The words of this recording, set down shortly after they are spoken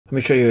Let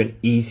me show you an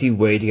easy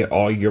way to get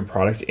all your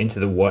products into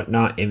the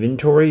Whatnot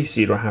inventory so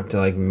you don't have to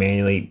like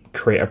manually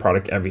create a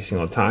product every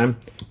single time.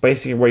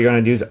 Basically what you're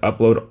going to do is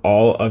upload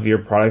all of your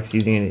products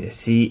using a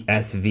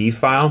CSV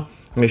file.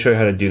 Let me show you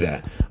how to do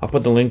that. I'll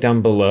put the link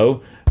down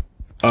below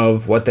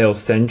of what they'll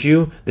send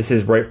you. This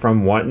is right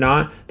from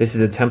Whatnot. This is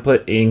a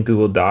template in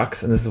Google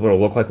Docs, and this is what it'll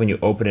look like when you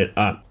open it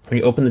up. When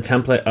you open the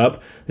template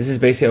up, this is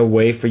basically a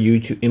way for you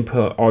to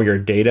input all your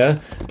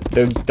data.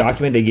 The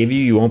document they give you,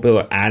 you won't be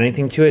able to add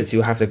anything to it, so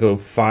you'll have to go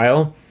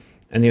File,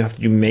 and you have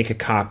to make a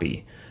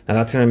copy. Now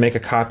that's gonna make a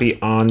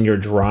copy on your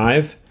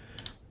drive.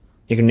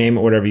 You can name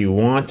it whatever you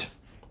want,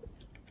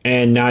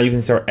 and now you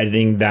can start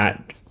editing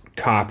that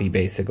copy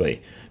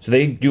basically. So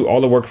they do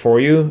all the work for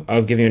you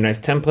of giving you a nice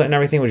template and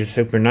everything, which is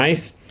super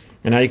nice.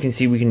 And now you can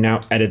see we can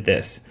now edit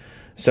this.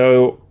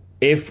 So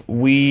this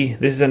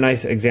is a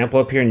nice example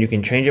up here and you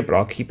can change it, but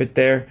I'll keep it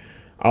there.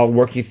 I'll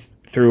work you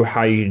through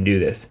how you do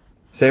this.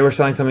 Say we're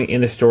selling something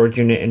in the storage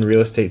unit in real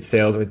estate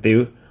sales with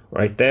you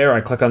right there. I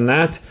click on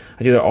that.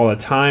 I do that all the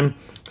time.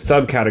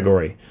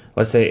 Subcategory.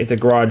 Let's say it's a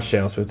garage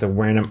sale, so it's a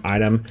random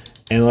item.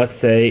 And let's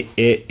say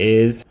it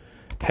is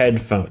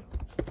headphone.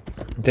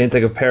 Say it's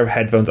like a pair of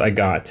headphones I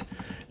got.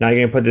 Now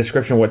you're gonna put a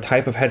description of what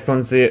type of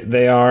headphones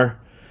they are,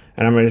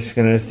 and I'm just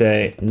gonna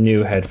say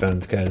new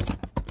headphones because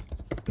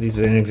these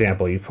are an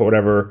example. You put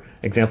whatever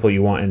example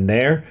you want in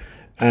there,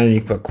 and you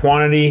put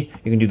quantity.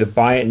 You can do the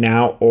buy it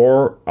now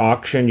or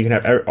auction. You can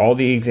have all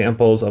the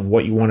examples of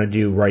what you want to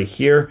do right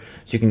here.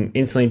 So you can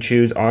instantly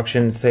choose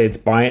auction. Say it's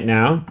buy it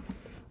now,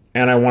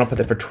 and I want to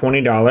put it for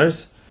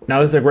 $20.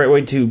 Now this is a great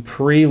way to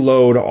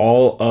preload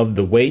all of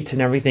the weight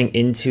and everything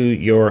into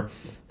your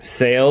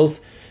sales,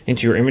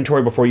 into your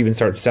inventory before you even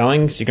start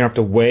selling. So you're gonna have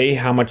to weigh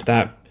how much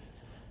that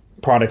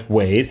product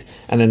weighs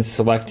and then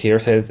select here,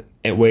 say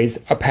it weighs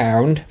a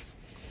pound,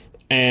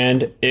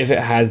 and if it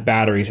has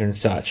batteries and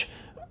such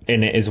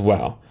in it as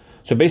well.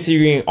 So basically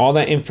you're getting all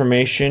that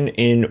information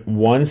in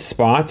one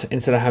spot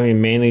instead of having to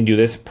manually do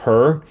this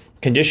per.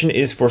 Condition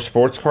is for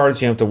sports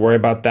cards, you don't have to worry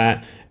about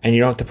that, and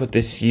you don't have to put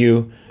this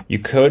you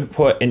could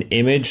put an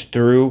image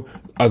through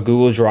a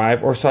Google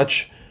Drive or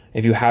such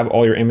if you have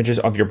all your images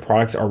of your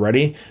products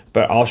already,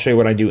 but I'll show you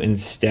what I do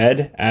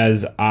instead,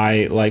 as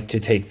I like to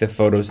take the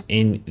photos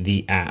in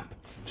the app.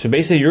 So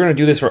basically you're gonna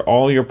do this for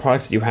all your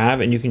products that you have,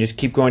 and you can just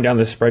keep going down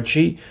the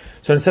spreadsheet.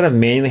 So instead of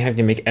manually having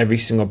to make every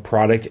single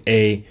product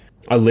a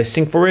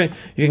listing for it,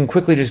 you can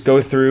quickly just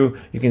go through,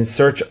 you can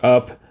search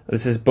up,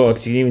 this is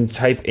books, you can even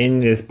type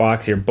in this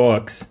box here,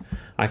 books.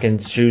 I can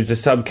choose the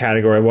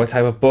subcategory, what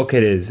type of book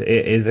it is. It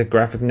is a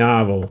graphic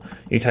novel.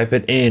 You type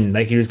it in,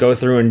 like you just go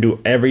through and do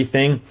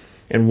everything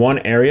in one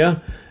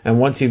area. And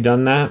once you've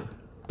done that,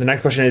 the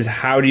next question is,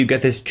 how do you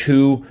get this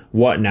to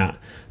Whatnot?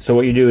 So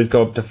what you do is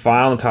go up to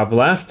File on the top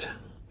left,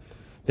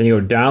 then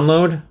you go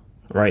Download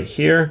right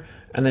here,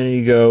 and then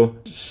you go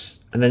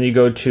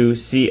to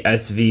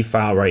CSV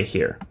file right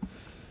here.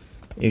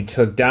 You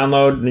click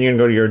Download, then you're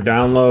gonna go to your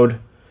Download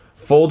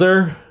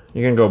folder.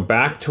 You're gonna go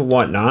back to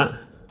Whatnot,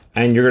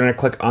 and you're gonna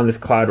click on this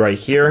cloud right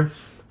here.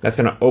 That's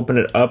gonna open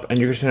it up, and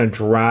you're just gonna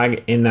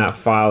drag in that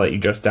file that you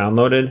just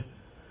downloaded,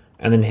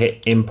 and then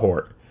hit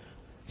import.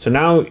 So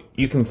now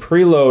you can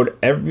preload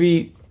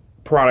every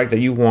product that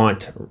you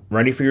want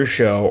ready for your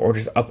show or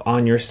just up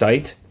on your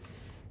site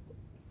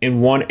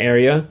in one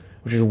area,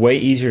 which is way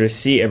easier to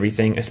see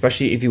everything,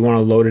 especially if you want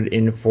to load it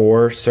in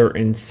for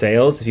certain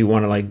sales. If you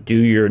want to like do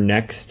your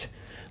next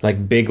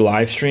like big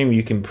live stream,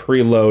 you can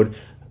preload,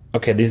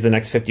 okay, these are the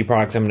next 50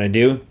 products I'm gonna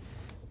do,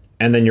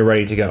 and then you're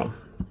ready to go.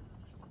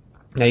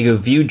 Now you go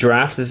view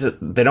drafts.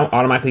 They don't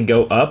automatically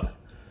go up.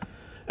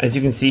 As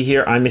you can see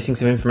here, I'm missing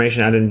some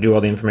information. I didn't do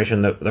all the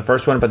information in the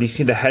first one, but you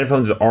see the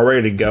headphones are all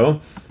ready to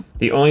go.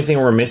 The only thing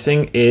we're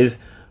missing is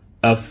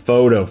a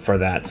photo for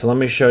that. So let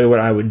me show you what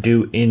I would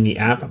do in the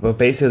app, but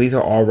basically these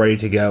are all ready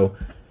to go.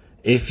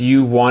 If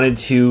you wanted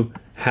to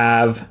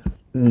have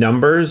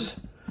numbers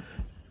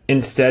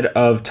instead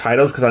of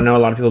titles, because I know a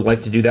lot of people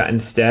like to do that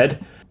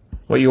instead,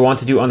 what you want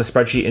to do on the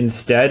spreadsheet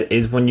instead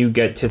is when you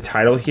get to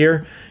title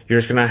here, you're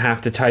just gonna have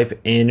to type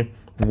in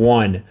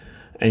 1.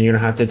 And you're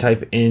gonna have to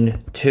type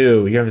in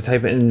 2. You have to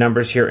type in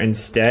numbers here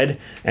instead,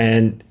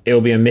 and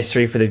it'll be a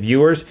mystery for the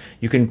viewers.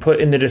 You can put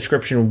in the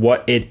description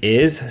what it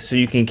is so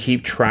you can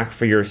keep track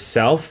for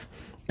yourself.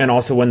 And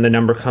also when the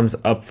number comes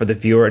up for the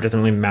viewer, it doesn't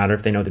really matter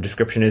if they know what the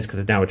description is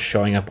because now it's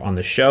showing up on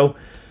the show.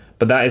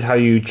 But that is how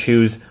you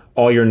choose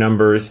all your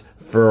numbers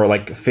for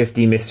like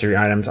 50 mystery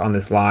items on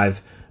this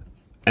live.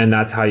 And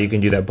that's how you can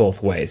do that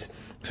both ways.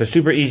 So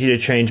super easy to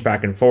change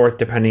back and forth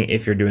depending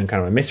if you're doing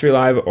kind of a mystery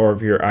live or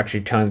if you're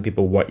actually telling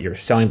people what you're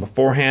selling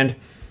beforehand.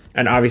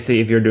 And obviously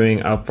if you're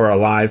doing for a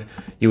live,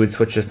 you would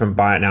switch this from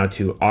buy it now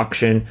to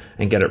auction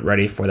and get it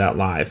ready for that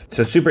live.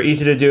 So super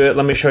easy to do it.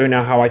 Let me show you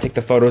now how I take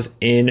the photos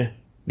in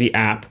the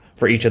app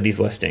for each of these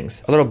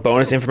listings. A little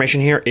bonus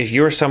information here. If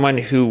you're someone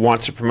who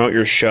wants to promote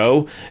your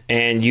show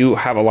and you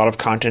have a lot of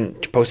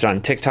content to post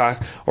on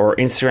TikTok or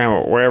Instagram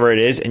or wherever it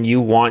is, and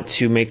you want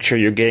to make sure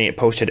you're getting it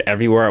posted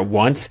everywhere at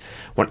once,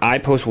 when I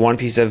post one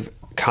piece of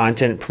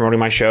content promoting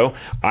my show,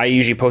 I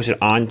usually post it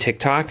on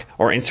TikTok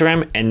or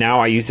Instagram, and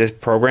now I use this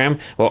program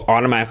will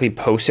automatically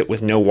post it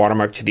with no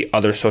watermark to the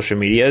other social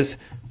medias.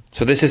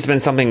 So this has been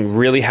something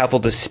really helpful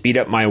to speed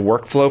up my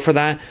workflow for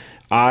that.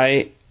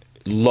 I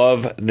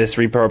love this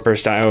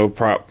Repurpose.io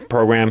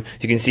program.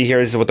 You can see here,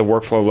 this is what the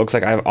workflow looks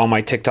like. I have all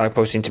my TikTok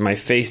posting to my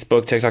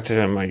Facebook, TikTok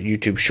to my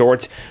YouTube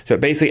Shorts. So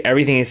basically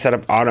everything is set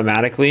up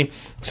automatically,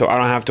 so I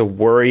don't have to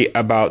worry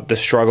about the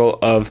struggle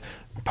of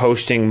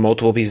posting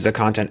multiple pieces of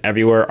content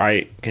everywhere.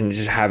 I can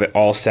just have it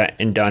all set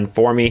and done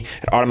for me.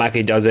 It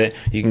automatically does it.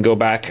 You can go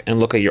back and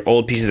look at your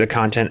old pieces of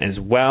content as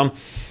well.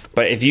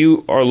 But if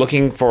you are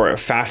looking for a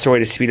faster way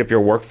to speed up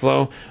your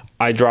workflow,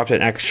 I dropped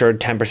an extra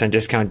 10%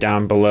 discount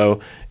down below,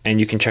 and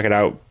you can check it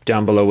out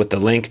down below with the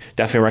link.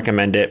 Definitely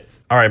recommend it.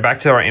 All right, back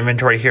to our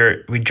inventory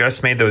here. We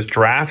just made those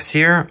drafts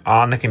here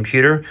on the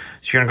computer.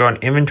 So you're gonna go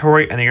on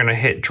inventory and you're gonna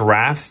hit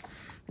drafts.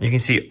 You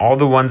can see all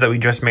the ones that we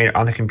just made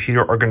on the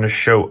computer are gonna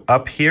show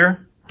up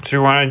here.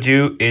 So what you wanna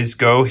do is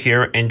go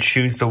here and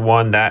choose the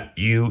one that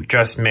you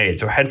just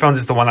made. So headphones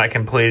is the one that I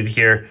completed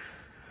here.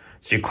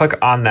 So you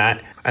click on that,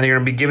 and you're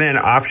gonna be given an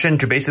option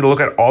to basically look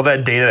at all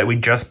that data that we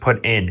just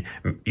put in.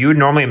 You would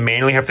normally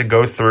manually have to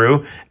go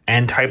through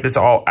and type this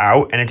all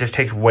out, and it just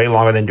takes way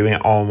longer than doing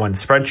it all in one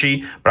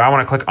spreadsheet. But I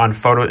wanna click on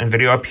photo and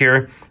video up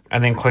here,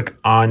 and then click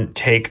on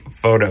take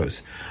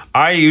photos.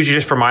 I usually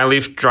just for my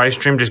live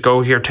stream, just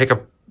go here, take a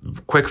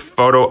quick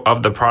photo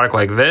of the product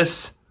like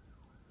this.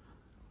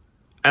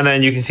 And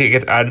then you can see it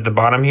gets added to the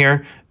bottom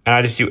here, and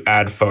I just do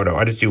add photo.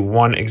 I just do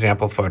one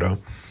example photo.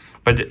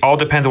 But it all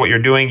depends on what you're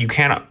doing. You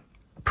can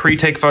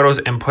pre-take photos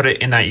and put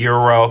it in that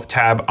URL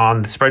tab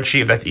on the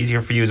spreadsheet if that's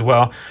easier for you as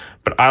well.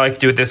 But I like to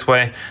do it this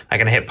way. I'm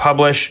gonna hit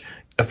publish.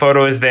 The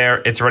photo is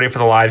there. It's ready for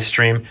the live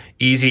stream,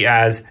 easy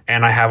as,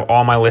 and I have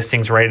all my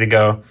listings ready to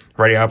go,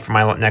 ready up for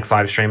my next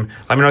live stream.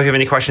 Let me know if you have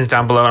any questions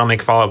down below, and I'll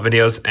make follow-up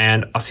videos,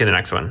 and I'll see you in the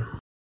next one.